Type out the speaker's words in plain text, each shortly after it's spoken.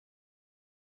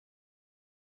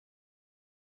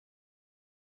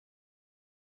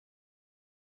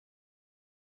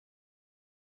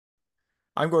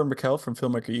I'm Gordon McKell from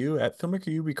Filmmaker U. At Filmmaker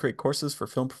U, we create courses for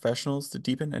film professionals to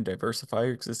deepen and diversify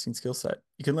your existing skill set.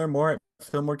 You can learn more at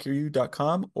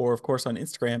filmmakeru.com or, of course, on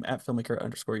Instagram at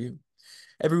filmmaker_u.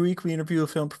 Every week, we interview a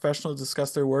film professional to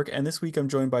discuss their work, and this week I'm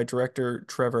joined by director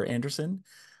Trevor Anderson,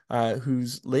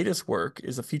 whose latest work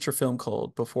is a feature film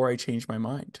called Before I Change My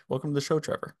Mind. Welcome to the show,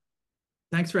 Trevor.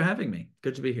 Thanks for having me.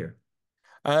 Good to be here.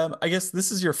 I guess this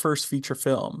is your first feature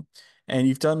film, and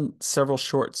you've done several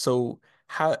shorts. So,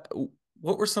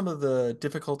 what were some of the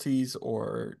difficulties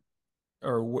or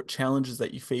what challenges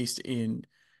that you faced in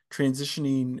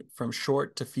transitioning from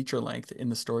short to feature length in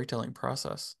the storytelling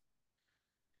process?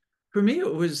 For me,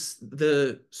 it was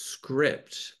the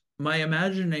script. My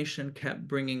imagination kept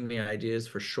bringing me ideas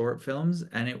for short films,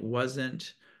 and it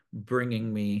wasn't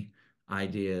bringing me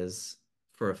ideas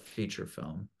for a feature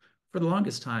film for the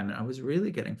longest time. And I was really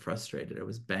getting frustrated. I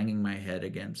was banging my head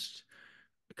against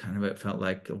kind of it felt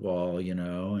like a wall,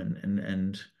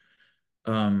 and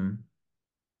um,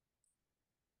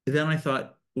 then I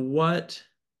thought, what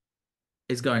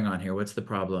is going on here? What's the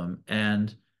problem?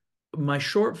 And my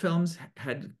short films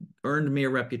had earned me a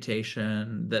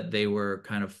reputation that they were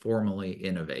kind of formally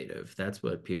innovative. That's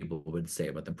what people would say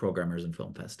about the programmers and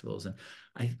film festivals. And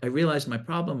I realized my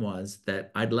problem was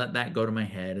that I'd let that go to my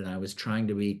head and I was trying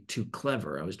to be too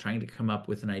clever. I was trying to come up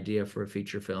with an idea for a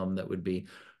feature film that would be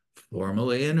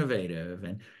formally innovative.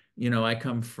 And, I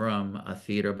come from a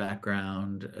theater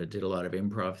background, I did a lot of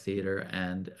improv theater.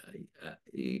 And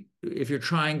if you're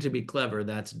trying to be clever,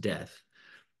 that's death.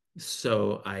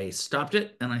 So I stopped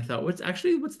it and I thought, what's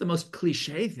the most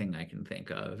cliche thing I can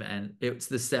think of? And it's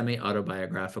the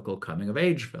semi-autobiographical coming of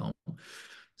age film.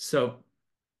 So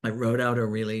I wrote out a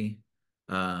really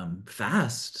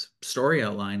fast story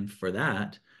outline for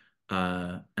that.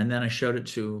 And then I showed it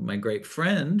to my great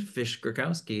friend, Fish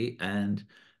Gurkowski, and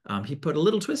he put a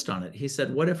little twist on it. He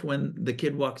said, what if when the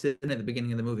kid walks in at the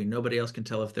beginning of the movie, nobody else can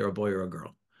tell if they're a boy or a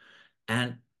girl?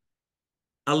 And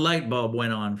a light bulb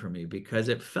went on for me because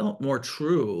it felt more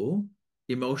true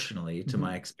emotionally to Mhm.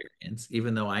 my experience,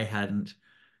 even though I hadn't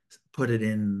put it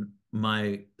in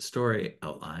my story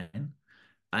outline.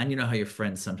 And you know how your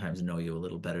friends sometimes know you a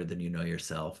little better than you know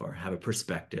yourself or have a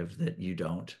perspective that you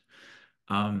don't.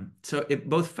 So it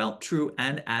both felt true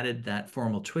and added that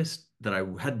formal twist that I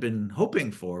had been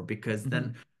hoping for, because Mhm.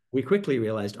 then we quickly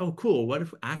realized, oh, cool, what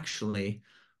if actually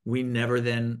we never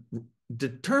then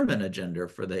determine a gender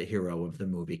for the hero of the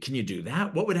movie? Can you do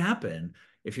that? What would happen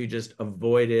if you just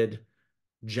avoided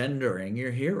gendering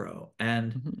your hero?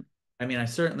 And Mhm. I mean, I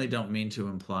certainly don't mean to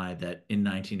imply that in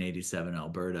 1987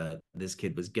 Alberta, this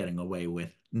kid was getting away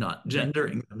with not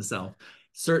gendering himself.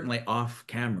 Certainly off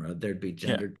camera, there'd be Yeah.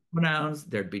 gendered pronouns,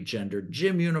 there'd be gendered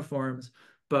gym uniforms.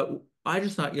 But I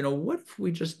just thought, what if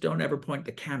we just don't ever point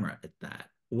the camera at that?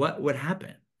 What would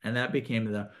happen? And that became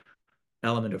the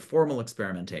element of formal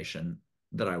experimentation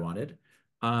that I wanted.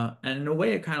 And in a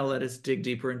way, it kind of let us dig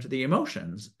deeper into the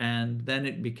emotions. And then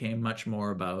it became much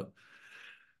more about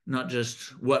not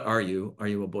just what are you? Are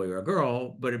you a boy or a girl?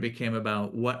 But it became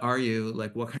about what are you?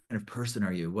 Like, what kind of person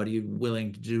are you? What are you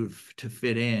willing to do to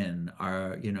fit in?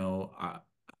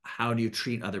 How do you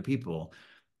treat other people?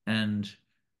 And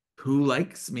who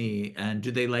likes me? And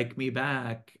do they like me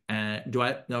back? And do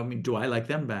I, no, I mean, do I like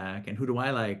them back? And who do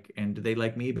I like? And do they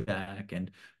like me back?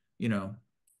 And, you know,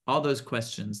 all those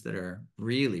questions that are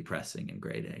really pressing in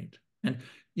grade 8. And,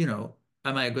 you know,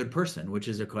 am I a good person? Which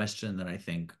is a question that I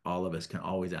think all of us can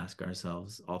always ask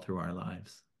ourselves all through our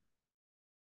lives.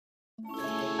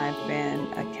 I've been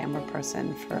a camera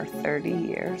person for 30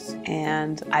 years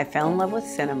and I fell in love with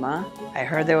cinema. I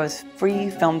heard there was free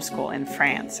film school in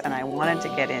France and I wanted to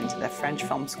get into the French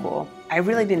film school. I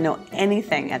really didn't know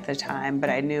anything at the time, but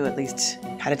I knew at least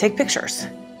how to take pictures.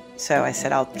 So I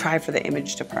said, I'll try for the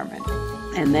image department.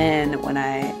 And then when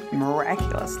I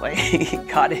miraculously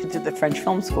got into the French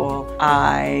film school,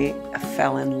 I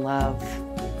fell in love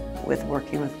with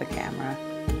working with the camera.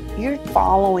 You're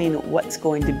following what's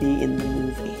going to be in the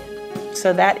movie.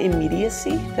 So that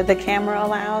immediacy that the camera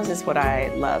allows is what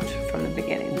I loved from the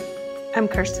beginning. I'm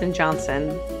Kirsten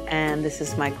Johnson, and this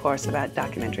is my course about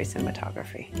documentary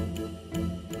cinematography.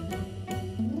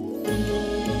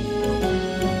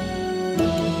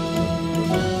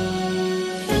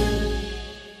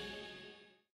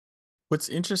 What's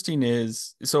interesting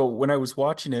is, so when I was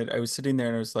watching it, I was sitting there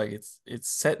and I was like, it's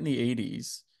set in the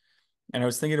 80s. And I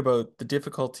was thinking about the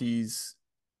difficulties,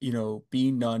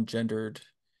 being non-gendered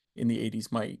in the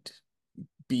 80s might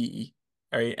be,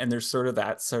 right? And there's sort of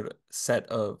that sort of set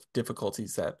of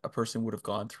difficulties that a person would have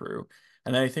gone through.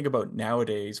 And then I think about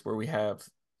nowadays where we have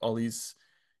all these,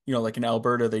 like in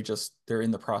Alberta, they're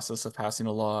in the process of passing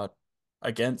a law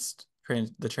against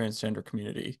the transgender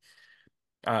community.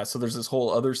 So there's this whole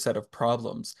other set of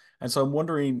problems. And so I'm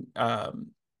wondering,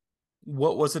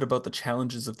 what was it about the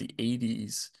challenges of the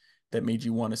 80s that made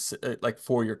you want to, like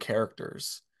for your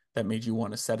characters, that made you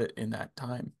want to set it in that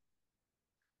time?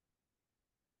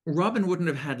 Robin wouldn't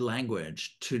have had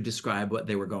language to describe what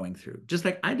they were going through, just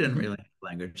like I didn't Hmm. really have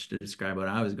language to describe what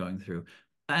I was going through.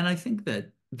 And I think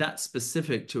that that's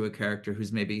specific to a character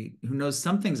who's maybe who knows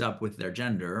something's up with their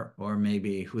gender or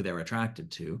maybe who they're attracted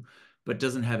to, but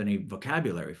doesn't have any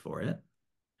vocabulary for it.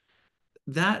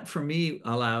 That for me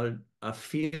allowed a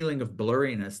feeling of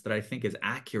blurriness that I think is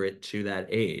accurate to that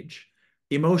age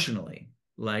emotionally.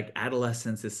 Like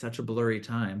adolescence is such a blurry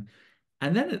time.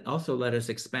 And then it also let us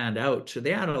expand out to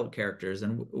the adult characters.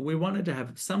 And we wanted to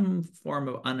have some form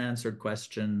of unanswered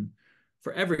question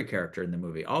for every character in the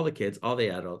movie, all the kids, all the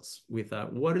adults. We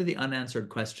thought, what are the unanswered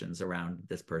questions around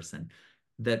this person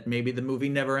that maybe the movie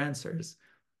never answers?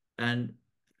 And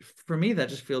for me, that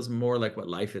just feels more like what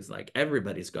life is like.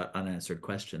 Everybody's got unanswered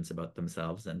questions about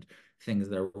themselves and things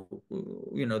that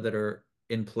are, that are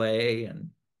in play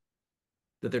and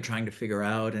that they're trying to figure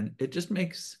out. And it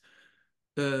makes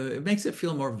it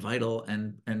feel more vital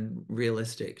and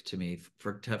realistic to me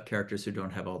for to have characters who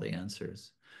don't have all the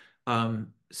answers.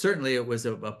 Certainly, it was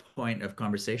a point of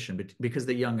conversation because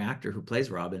the young actor who plays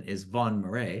Robin is Vaughn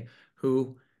Murray,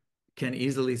 who can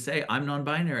easily say, "I'm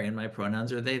non-binary and my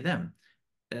pronouns are they them."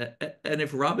 And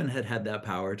if Robin had had that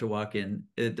power to walk in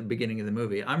at the beginning of the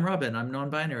movie, I'm Robin, I'm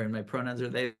non-binary, and my pronouns are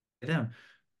they, them.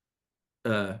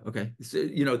 Okay, so,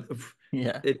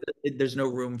 Yeah. there's no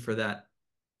room for that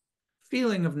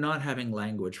feeling of not having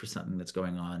language for something that's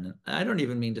going on. And I don't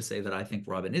even mean to say that I think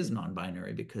Robin is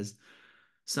non-binary because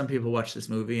some people watch this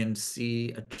movie and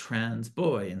see a trans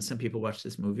boy, and some people watch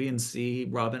this movie and see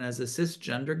Robin as a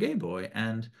cisgender gay boy.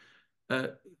 And uh,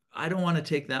 I don't want to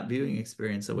take that viewing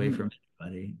experience away Mhm. from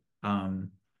anybody.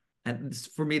 And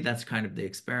for me, that's kind of the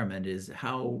experiment: is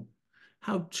how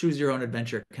choose your own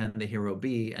adventure can the hero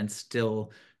be, and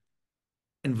still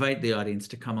invite the audience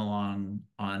to come along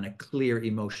on a clear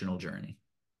emotional journey.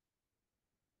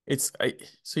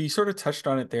 So you sort of touched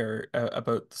on it there,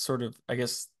 about the sort of, I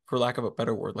guess, for lack of a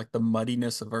better word, like the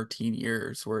muddiness of our teen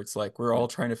years, where it's like we're Yeah. all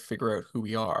trying to figure out who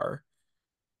we are.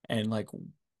 And like,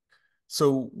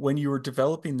 so when you were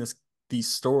developing these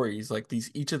stories, like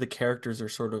each of the characters are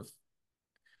sort of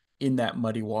in that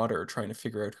muddy water trying to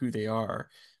figure out who they are.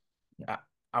 I,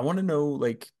 I want to know,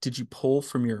 like, did you pull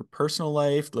from your personal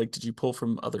life? Like, did you pull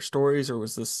from other stories, or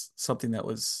was this something that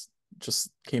was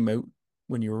just came out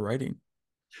when you were writing?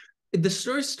 The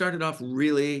story started off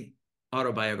really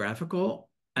autobiographical.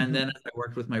 And then Hmm. as I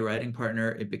worked with my writing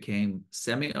partner, it became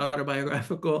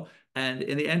semi-autobiographical. And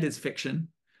in the end, it's fiction.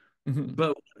 Hmm.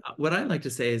 But what I like to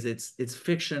say is it's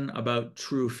fiction about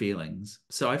true feelings.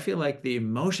 So I feel like the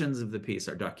emotions of the piece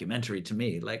are documentary to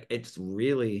me. Like it's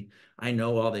really, I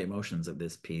know all the emotions of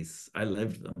this piece. I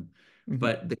lived them. Hmm.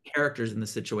 But the characters and the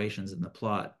situations and the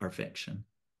plot are fiction.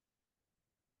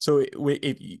 So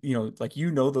like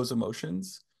those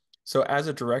emotions. So as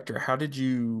a director, how did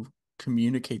you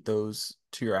communicate those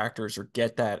to your actors or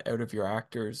get that out of your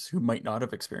actors who might not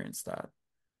have experienced that?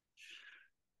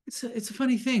 It's a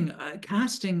funny thing.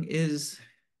 Casting is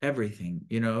everything.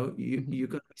 You Hmm.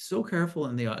 got to be so careful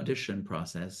in the audition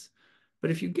process.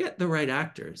 But if you get the right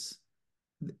actors,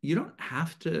 you don't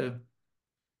have to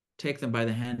take them by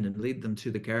the hand and lead them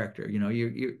to the character.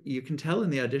 You can tell in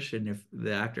the audition if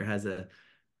the actor has a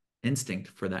instinct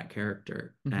for that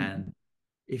character. Hmm. And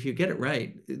if you get it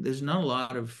right, there's not a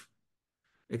lot of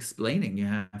explaining you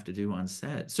have to do on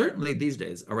set. Certainly these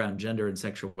days around gender and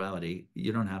sexuality,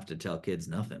 you don't have to tell kids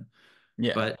nothing.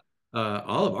 Yeah. But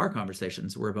all of our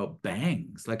conversations were about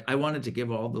bangs. Like I wanted to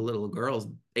give all the little girls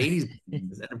 80s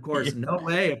bangs. And of course, no Yeah.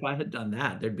 way if I had done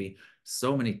that, there'd be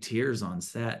so many tears on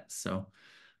set. So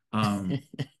um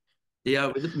yeah,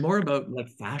 it was more about like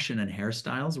fashion and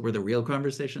hairstyles were the real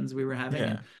conversations we were having. Yeah.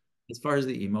 And as far as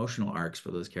the emotional arcs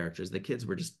for those characters, the kids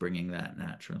were just bringing that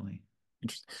naturally.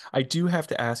 Interesting. I do have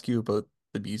to ask you about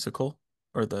the musical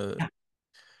or Yeah.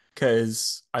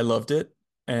 because I loved it.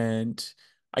 And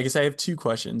I guess I have two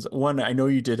questions. One, I know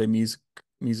you did a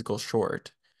musical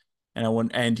short,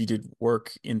 and you did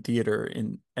work in theater,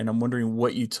 and I'm wondering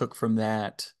what you took from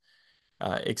that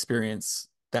experience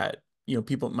that,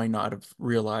 people might not have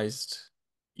realized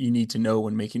you need to know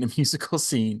when making a musical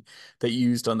scene that you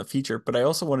used on the feature. But I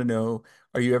also want to know,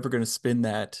 are you ever going to spin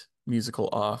that musical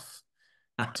off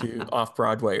to off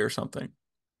Broadway or something?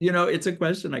 It's a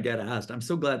question I get asked. I'm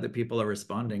so glad that people are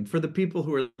responding. For the people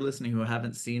who are listening who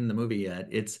haven't seen the movie yet,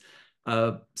 it's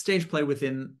a stage play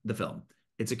within the film.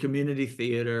 It's a community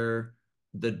theater.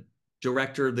 The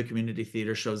director of the community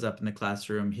theater shows up in the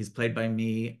classroom. He's played by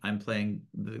me. I'm playing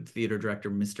the theater director,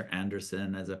 Mr.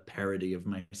 Anderson, as a parody of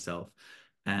myself.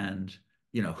 And,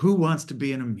 who wants to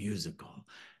be in a musical?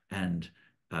 And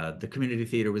the community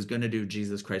theater was going to do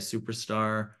Jesus Christ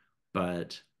Superstar,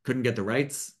 but couldn't get the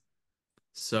rights.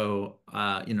 So,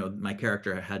 my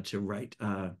character had to write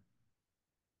an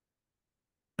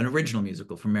original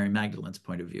musical from Mary Magdalene's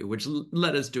point of view, which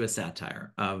led us to a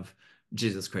satire of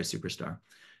Jesus Christ Superstar.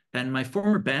 And my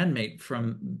former bandmate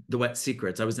from The Wet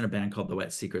Secrets, I was in a band called The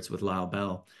Wet Secrets with Lyle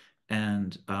Bell,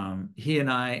 and he and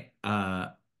I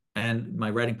and my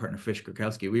writing partner Fish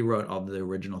Krakowski, we wrote all the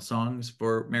original songs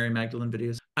for Mary Magdalene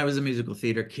videos. I was a musical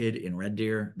theater kid in Red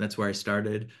Deer. That's where I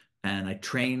started, and I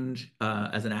trained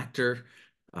as an actor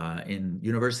in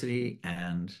university,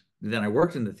 and then I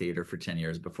worked in the theater for 10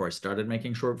 years before I started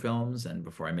making short films and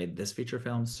before I made this feature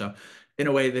film. So in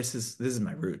a way, this is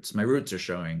my roots. My roots are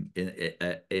showing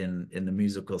in the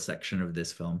musical section of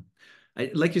this film.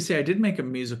 Like you say, I did make a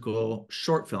musical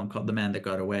short film called The Man That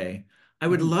Got Away. I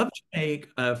would Mhm. love to make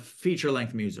a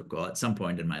feature-length musical at some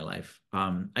point in my life.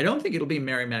 I don't think it'll be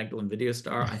Mary Magdalene Video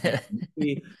Star. I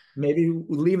think maybe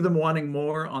leave them wanting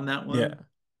more on that one. Yeah.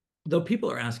 Though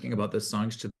people are asking about the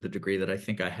songs to the degree that I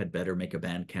think I had better make a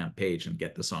Bandcamp page and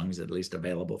get the songs at least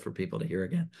available for people to hear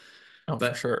again. Oh, for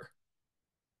But sure.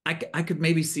 I could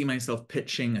maybe see myself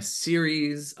pitching a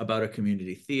series about a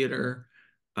community theater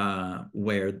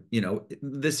where,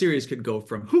 the series could go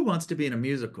from Who Wants to Be in a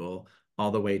Musical all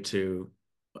the way to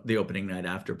the opening night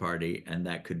after party. And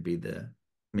that could be the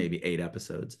maybe 8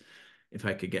 episodes. If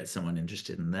I could get someone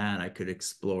interested in that, I could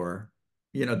explore,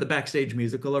 the backstage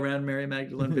musical around Mary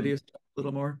Magdalene Mhm. video star a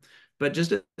little more. But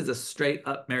just as a straight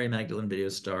up Mary Magdalene video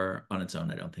star on its own,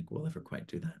 I don't think we'll ever quite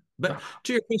do that. But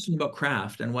to your question about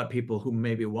craft and what people who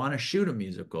maybe want to shoot a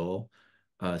musical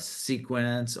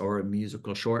sequence or a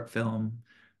musical short film,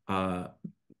 uh,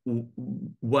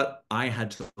 what I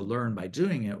had to learn by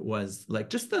doing it was like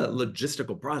just the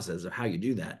logistical process of how you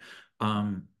do that.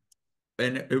 And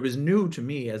it was new to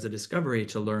me as a discovery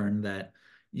to learn that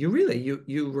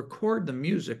you record the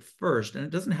music first, and it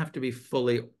doesn't have to be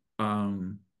fully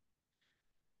um,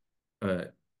 uh,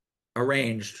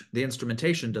 arranged. The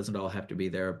instrumentation doesn't all have to be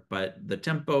there, but the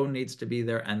tempo needs to be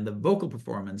there and the vocal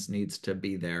performance needs to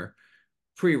be there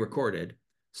pre-recorded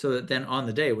so that then on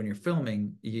the day when you're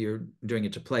filming, you're doing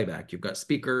it to playback. You've got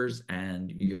speakers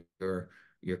and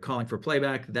you're calling for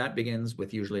playback. That begins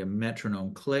with usually a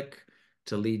metronome click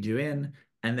to lead you in.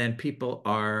 And then people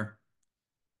are,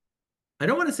 I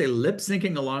don't want to say lip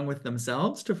syncing along with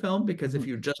themselves to film, because if Mhm.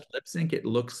 you just lip sync, it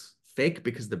looks fake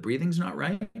because the breathing's not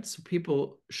right. So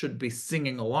people should be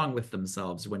singing along with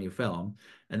themselves when you film,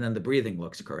 and then the breathing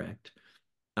looks correct.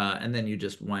 And then you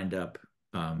just wind up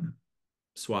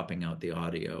swapping out the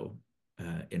audio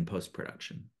in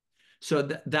post-production. So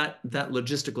that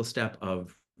logistical step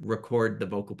of record the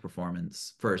vocal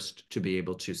performance first to be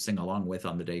able to sing along with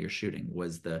on the day you're shooting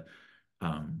was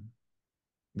um,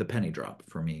 the penny drop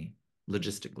for me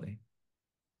logistically.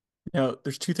 Now,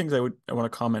 there's two things I want to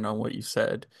comment on what you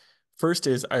said. First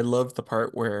is I love the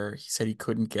part where he said he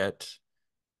couldn't get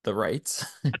the rights.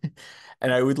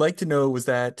 And I would like to know, was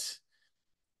that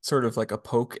sort of like a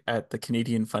poke at the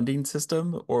Canadian funding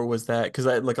system, or was that because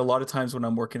I like a lot of times when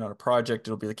I'm working on a project,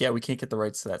 it'll be like, yeah, we can't get the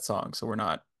rights to that song, so we're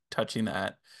not touching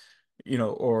that,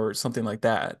 or something like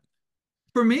that.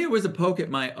 For me, it was a poke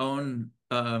at my own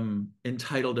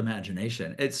entitled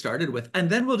imagination. It started with, and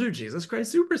then we'll do Jesus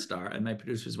Christ Superstar. And my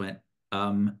producers went,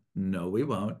 no, we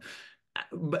won't.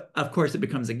 But of course, it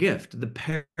becomes a gift. The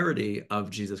parody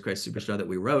of Jesus Christ Superstar that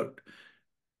we wrote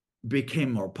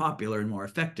became more popular and more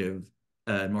effective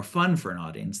and more fun for an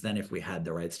audience than if we had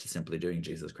the rights to simply doing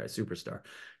Jesus Christ Superstar.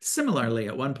 Similarly,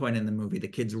 at one point in the movie, the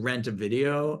kids rent a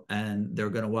video and they're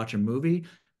going to watch a movie.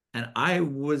 And I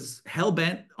was hell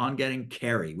bent on getting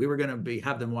Carrie. We were going to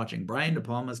have them watching Brian De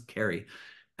Palma's Carrie.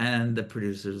 And the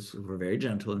producers were very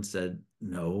gentle and said,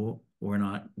 no, we're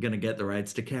not going to get the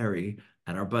rights to Carrie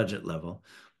at our budget level.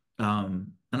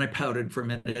 And I pouted for a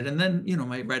minute. And then,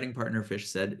 my writing partner Fish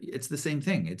said, it's the same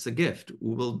thing. It's a gift.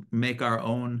 We'll make our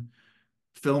own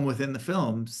film within the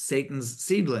film, Satan's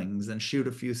Seedlings, and shoot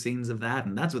a few scenes of that.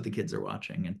 And that's what the kids are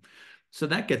watching. And so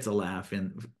that gets a laugh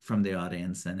from the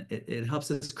audience, and it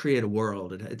helps us create a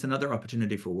world. It's another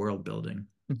opportunity for world building.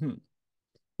 Mhm.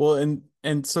 Well,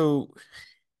 and so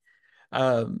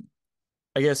um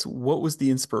I guess what was the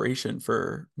inspiration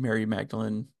for Mary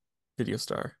Magdalene Video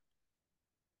Star?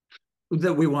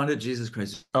 That we wanted Jesus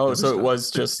Christ Oh, so it Superstar.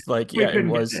 was just like, We yeah, it couldn't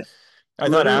get was. it. I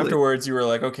thought Literally. afterwards you were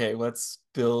like, okay, let's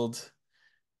build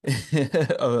In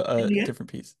a the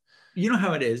different piece. you know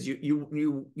how it is. You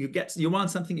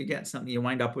want something, you get something, you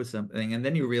wind up with something, and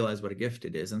then you realize what a gift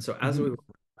it is. And so as we Hmm. were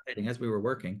writing, as we were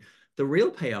working, the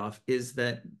real payoff is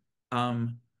that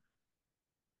um,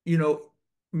 you know,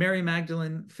 Mary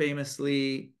Magdalene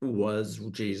famously was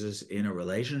Jesus in a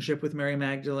relationship with Mary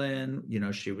Magdalene. You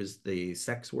know, she was the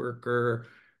sex worker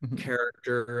Hmm.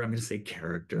 character. I'm going to say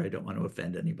character. I don't want to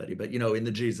offend anybody, but you know, in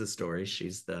the Jesus story,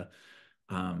 she's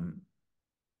um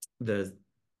the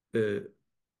the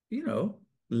you know,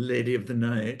 lady of the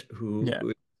night Yeah. who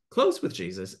is close with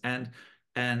Jesus. And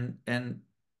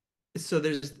so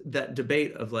there's that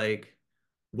debate of like,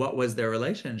 what was their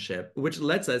relationship, which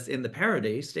lets us in the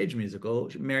parody stage musical,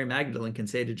 Mary Magdalene can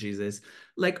say to Jesus,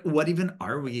 like, what even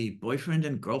are we, boyfriend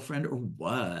and girlfriend or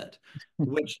what?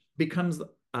 Which becomes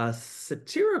a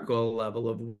satirical level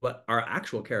of what our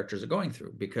actual characters are going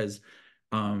through because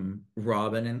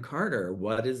Robin and Carter,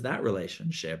 what is that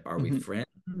relationship? Are we Hmm. friends?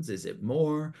 Is it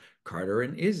more? Carter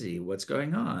and Izzy, what's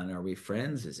going on? Are we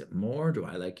friends? Is it more? Do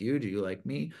I like you? Do you like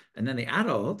me? And then the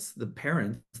adults, the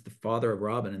parents, the father of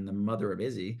Robin and the mother of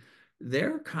Izzy,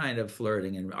 they're kind of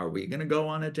flirting and are we going to go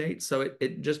on a date? So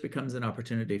it just becomes an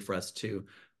opportunity for us to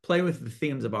play with the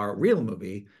themes of our real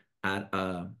movie at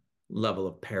a level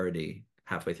of parody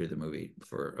halfway through the movie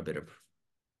for a bit of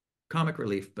comic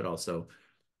relief, but also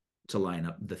to line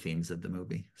up the themes of the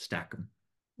movie, stack them.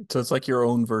 So it's like your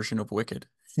own version of Wicked.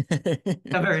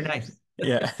 Yeah, very nice.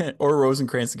 Yeah. Or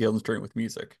Rosencrantz and Guildenstern Journey with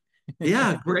music.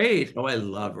 Yeah, great. Oh, I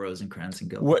love Rosencrantz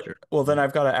and What, Guildenstern. well, then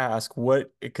I've got to ask,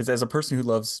 what, because as a person who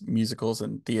loves musicals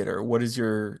and theater, what is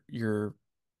your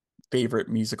favorite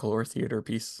musical or theater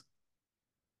piece?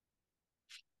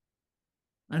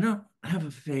 I don't have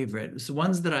a favorite. So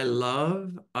ones that I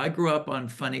love, I grew up on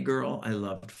Funny Girl. I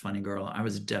loved Funny Girl. I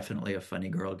was definitely a Funny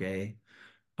Girl gay.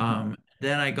 Hmm.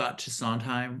 Then I got to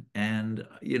Sondheim, and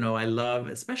you know, I love,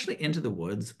 especially Into the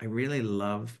Woods. I really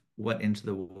love what Into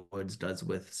the Woods does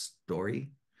with story,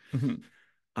 Hmm.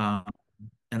 um,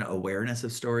 and awareness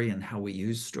of story and how we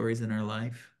use stories in our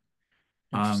life.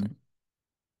 Um, Interesting.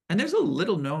 and there's a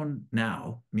little known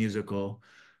now musical.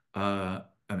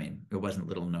 I mean, it wasn't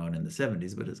little known in the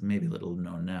 70s, but it's maybe little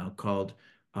known now called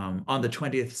On the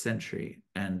 20th Century.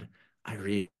 And I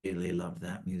really love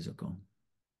that musical.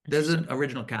 There's Interesting. an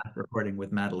original cast recording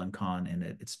with Madeline Kahn in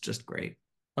it. It's just great.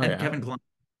 Oh And yeah.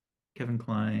 Kevin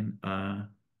Kline.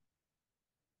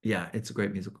 Yeah, it's a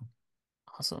great musical.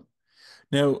 Awesome.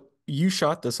 Now, you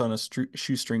shot this on a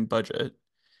shoestring budget.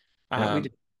 That we Um,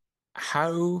 did.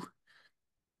 how,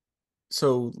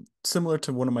 so similar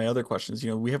to one of my other questions,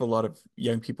 we have a lot of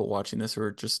young people watching this who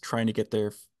are just trying to get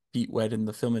their feet wet in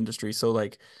the film industry. So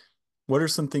like, what are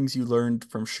some things you learned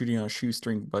from shooting on a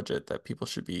shoestring budget that people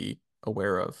should be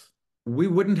aware of? We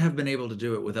wouldn't have been able to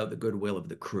do it without the goodwill of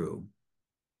the crew.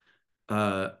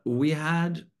 We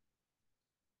had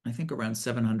I think around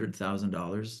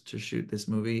 $700,000 to shoot this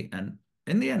movie. And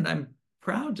in the end, I'm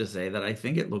proud to say that I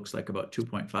think it looks like about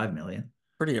 2.5 million.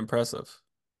 Pretty impressive,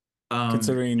 Um,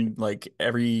 considering like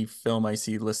every film I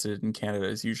see listed in Canada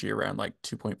is usually around like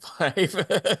 2.5.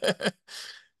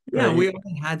 yeah, we Right?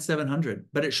 only had 700,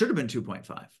 but it should have been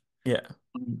 2.5. Yeah.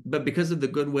 But because of the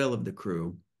goodwill of the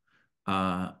crew,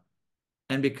 uh,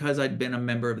 and because I'd been a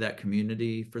member of that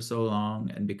community for so long,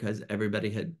 and because everybody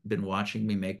had been watching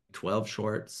me make 12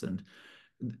 shorts, and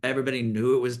everybody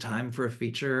knew it was time for a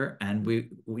feature, and we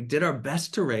did our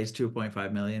best to raise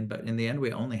 2.5 million, but in the end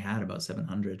we only had about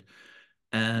 700.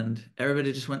 And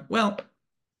everybody just went, well,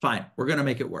 fine, we're going to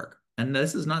make it work. And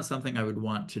this is not something I would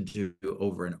want to do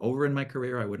over and over in my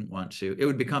career. I wouldn't want to, it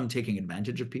would become taking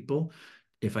advantage of people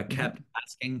if I kept Mhm.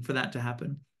 asking for that to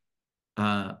happen.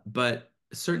 But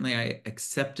certainly I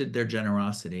accepted their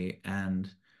generosity, and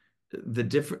the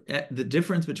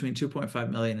difference between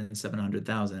 2.5 million and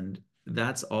 700,000,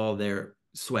 that's all their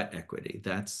sweat equity.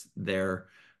 That's their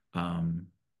um,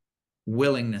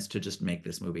 willingness to just make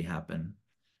this movie happen.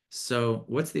 So,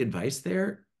 what's the advice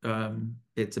there?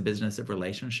 It's a business of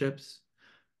relationships.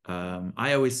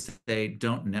 I always say,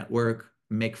 don't network,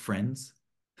 make friends,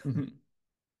 Mhm.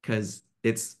 because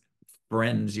it's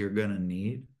friends you're gonna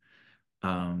need.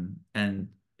 And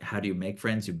how do you make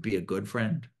friends? You be a good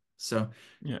friend. So,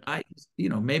 Yeah. I,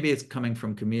 maybe it's coming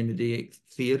from community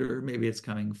theater, maybe it's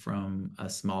coming from a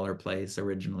smaller place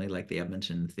originally, like the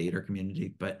Edmonton theater community,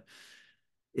 but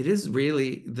it is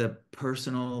really the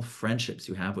personal friendships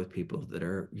you have with people that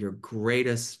are your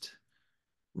greatest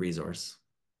resource,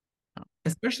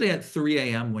 especially at 3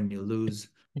 a.m. when you lose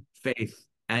faith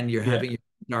and you're Yeah. having your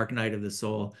dark night of the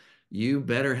soul. You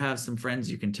better have some friends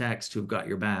you can text who've got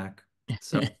your back.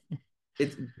 So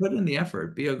it's put in the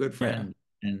effort, be a good Yeah. friend,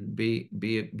 and be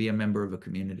a member of a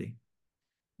community.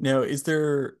 Now, is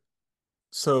there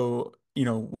So,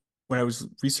 when I was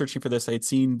researching for this, I had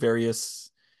seen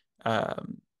various,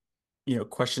 um,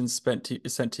 questions sent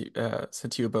to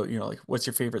you about, like, what's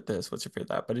your favorite this, what's your favorite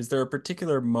that. But is there a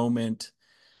particular moment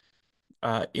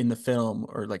in the film,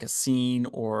 or like a scene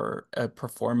or a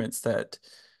performance that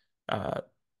uh,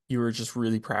 you were just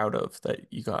really proud of that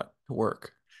you got to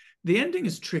work? The ending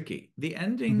is tricky. The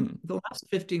ending, Hmm. the last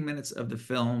 15 minutes of the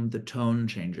film, the tone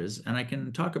changes, and I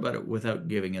can talk about it without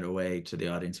giving it away to the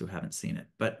audience who haven't seen it.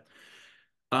 But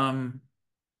um,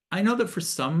 I know that for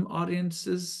some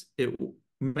audiences, it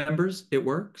members, it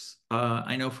works.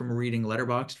 I know from reading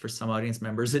Letterboxd, for some audience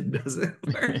members, it doesn't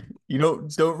work. You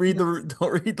don't read the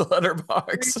don't read the Read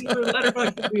letterbox. the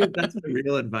Letterboxd reviews. That's my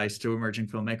real advice to emerging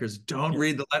filmmakers. Don't Yeah.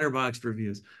 read the Letterboxd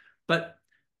reviews. But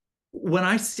when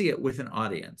I see it with an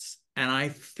audience and I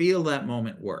feel that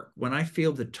moment work, when I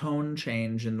feel the tone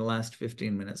change in the last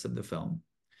 15 minutes of the film,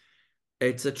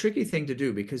 it's a tricky thing to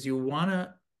do because you want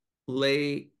to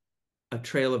lay a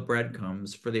trail of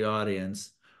breadcrumbs for the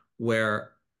audience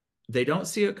where they don't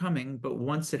see it coming, but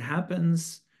once it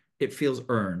happens, it feels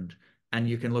earned. And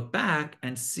you can look back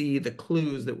and see the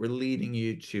clues that were leading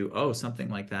you to, oh, something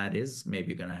like that is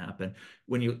maybe going to happen.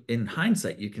 When you, in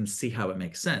hindsight, you can see how it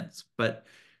makes sense, but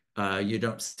you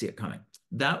don't see it coming.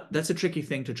 That's a tricky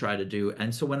thing to try to do.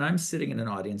 And so when I'm sitting in an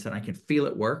audience and I can feel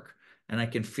it work, and I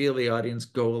can feel the audience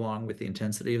go along with the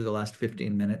intensity of the last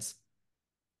 15 minutes,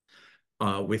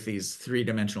 with these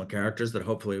three-dimensional characters that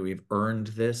hopefully we've earned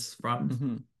this from.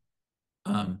 Hmm.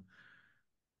 Um,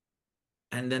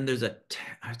 and then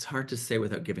it's hard to say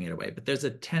without giving it away, but there's a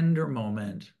tender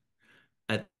moment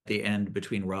at the end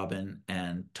between Robin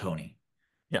and Tony.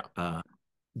 Yeah. Uh,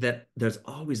 that there's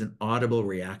always an audible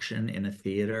reaction in a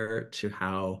theater to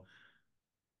how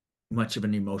much of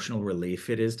an emotional relief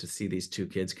it is to see these two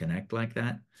kids connect like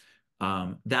that.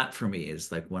 That for me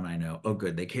is like when I know, oh,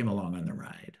 good, they came along on the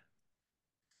ride.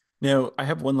 Now, I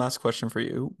have one last question for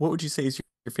you. What would you say is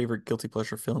your favorite guilty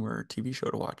pleasure film or TV show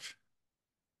to watch?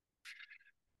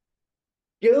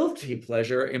 Guilty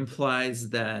pleasure implies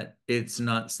that it's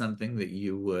not something that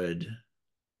you would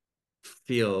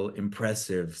feel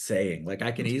impressive saying. Like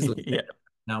I can easily say Yeah.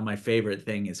 now my favorite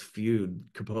thing is Feud,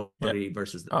 Capote Yeah.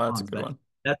 versus the Oh, that's a Fonz, good but one.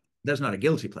 that's not a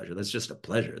guilty pleasure. That's just a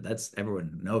pleasure. That's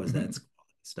everyone knows that's Hmm.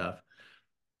 quality stuff.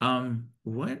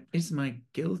 What is my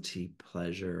guilty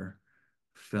pleasure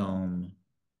film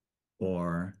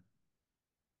or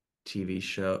TV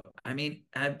show? I mean,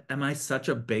 am I such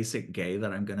a basic gay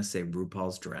that I'm going to say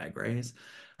RuPaul's Drag Race?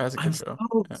 That's a I'm good show.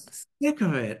 so Yeah. sick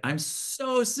of it. I'm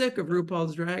so sick of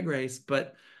RuPaul's Drag Race,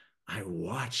 but I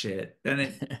watch it and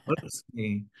it hooks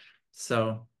me.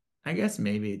 So I guess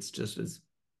maybe it's just as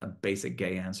a basic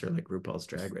gay answer like RuPaul's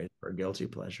Drag Race for a guilty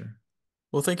pleasure.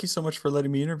 Well, thank you so much for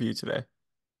letting me interview today.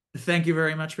 Thank you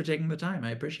very much for taking the time.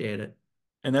 I appreciate it.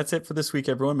 And that's it for this week,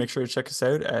 everyone. Make sure to check us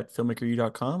out at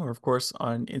filmmakeru.com, or, of course,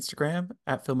 on Instagram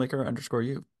at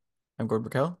filmmaker_you. I'm Gordon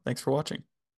Burkell. Thanks for watching.